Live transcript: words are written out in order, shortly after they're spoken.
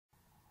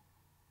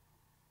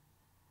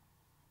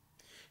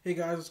Hey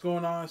guys, what's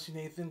going on? It's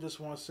Nathan. Just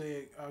want to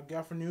say good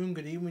afternoon,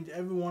 good evening to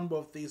everyone,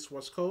 both the East and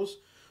West Coast.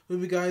 Hope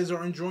you guys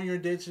are enjoying your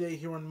day today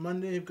here on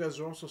Monday. You guys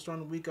are also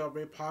starting the week out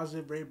very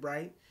positive, very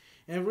bright.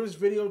 And for this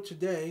video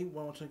today,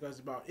 what I want to tell you guys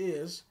about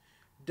is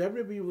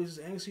WWE releases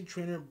NXT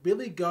trainer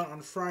Billy Gunn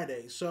on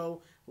Friday.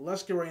 So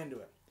let's get right into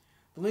it.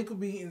 The link will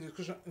be in the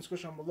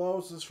description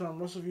below. This is from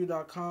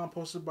WrestleView.com,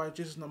 posted by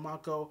Jason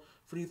Namako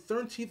for the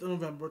 13th of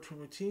November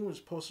 2015, which was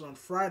posted on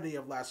Friday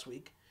of last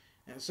week.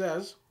 And it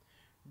says,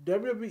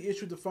 WWE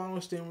issued the following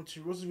statement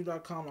to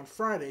WrestleView.com on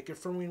Friday,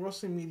 confirming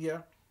wrestling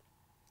media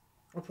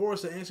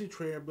reports that NXT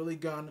trainer Billy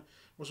Gunn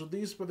was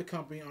released by the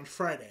company on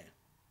Friday.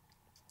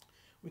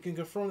 We can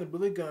confirm that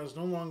Billy Gunn is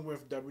no longer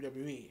with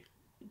WWE.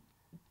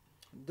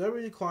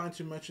 WWE declined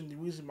to mention the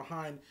reason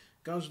behind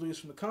Gunn's release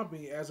from the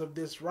company as of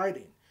this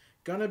writing.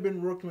 Gunn had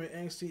been working with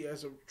NXT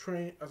as a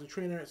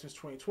trainer since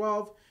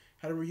 2012,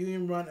 had a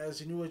reunion run as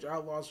the New Age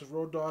Outlaws with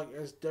Road Dogg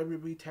as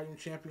WWE Tag Team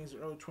Champions in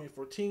early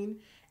 2014,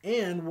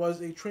 and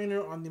was a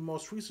trainer on the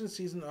most recent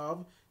season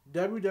of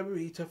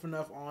WWE Tough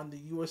Enough on the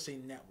USA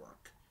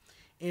Network.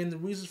 And the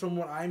reason from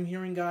what I'm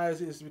hearing,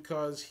 guys, is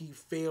because he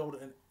failed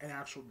an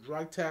actual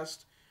drug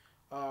test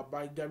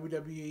by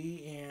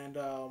WWE, and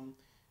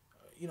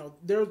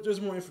there's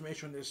more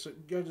information on this. So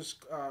you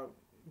just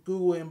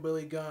Google in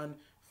Billy Gunn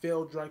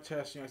failed drug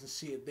test. You guys can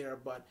see it there,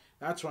 but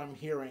that's what I'm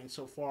hearing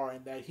so far,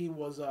 and that he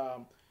was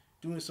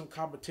doing some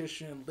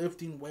competition,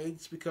 lifting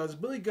weights, because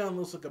Billy Gunn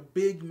looks like a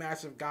big,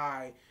 massive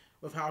guy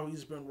with how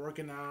he's been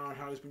working out,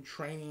 how he's been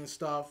training and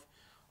stuff.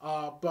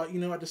 But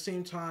at the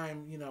same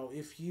time,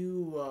 if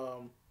you've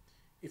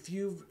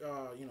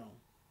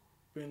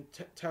been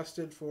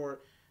tested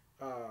for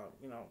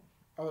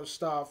other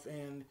stuff,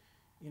 and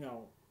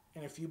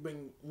and if you've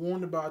been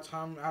warned about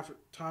time after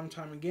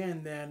time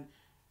again, then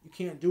you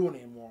can't do it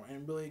anymore. And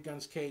in Billy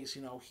Gunn's case,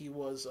 he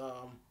was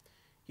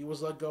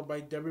let go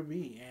by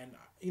WWE, and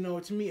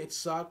to me it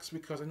sucks,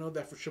 because I know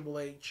that for Triple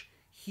H,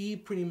 he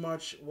pretty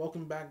much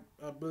welcomed back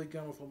Billy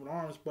Gunn with open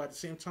arms, but at the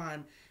same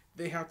time,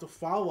 they have to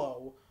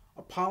follow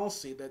a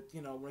policy that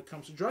when it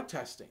comes to drug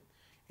testing,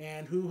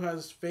 and who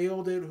has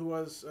failed it, who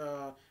has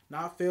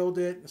not failed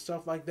it, and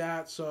stuff like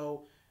that.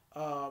 So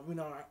but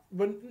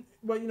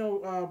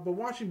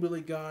watching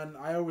Billy Gunn,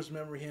 I always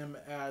remember him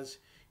as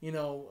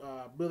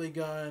Billy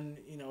Gunn,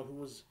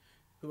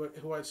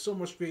 who had so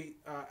much great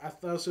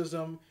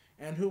athleticism,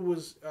 and who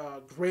was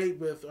great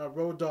with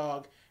Road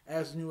Dogg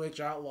as New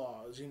Age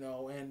Outlaws, and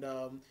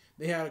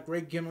they had a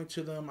great gimmick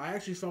to them. I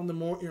actually found them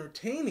more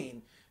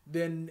entertaining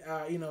than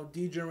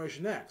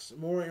D-Generation X,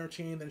 more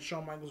entertaining than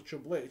Shawn Michaels and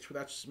Triple H, but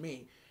that's just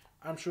me.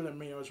 I'm sure that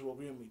many others will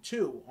agree with me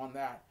too on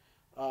that.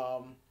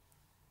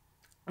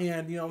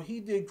 And he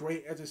did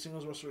great as a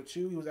singles wrestler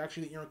too. He was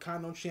actually the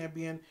Intercontinental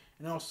Champion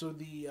and also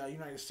the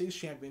United States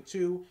Champion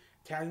too,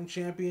 Tag Team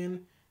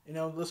Champion.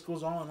 The list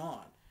goes on and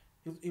on.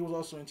 He was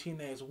also in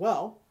TNA as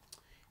well.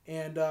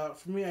 And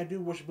for me, I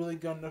do wish Billy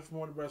Gunn enough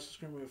more to the rest of the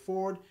screen moving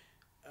forward.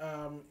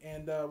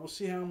 And we'll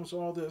see how much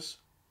all this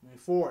moving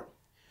forward.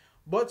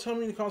 But tell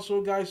me in the comments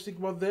below, guys, think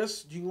about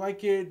this. Do you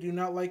like it? Do you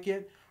not like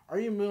it? Are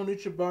you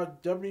neutral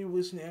about WWE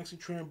releasing the NXT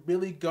trainer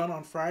Billy Gunn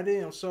on Friday?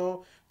 And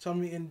so, tell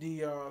me in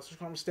the search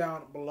comments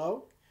down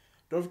below.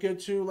 Don't forget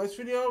to like this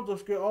video. Don't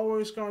forget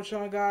always comment on the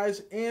channel,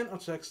 guys. And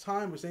until next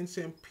time, we're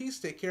saying peace,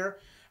 take care.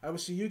 I will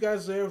see you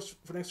guys there for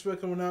the next video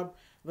coming up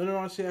later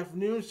on today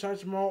afternoon, time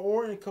tomorrow,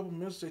 or in a couple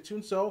minutes. Stay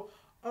tuned. So,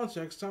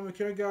 until next time, take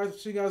care,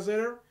 guys. See you guys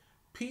later.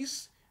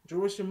 Peace. Enjoy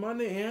the rest of your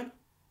Monday, and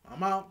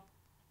I'm out.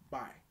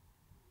 Bye.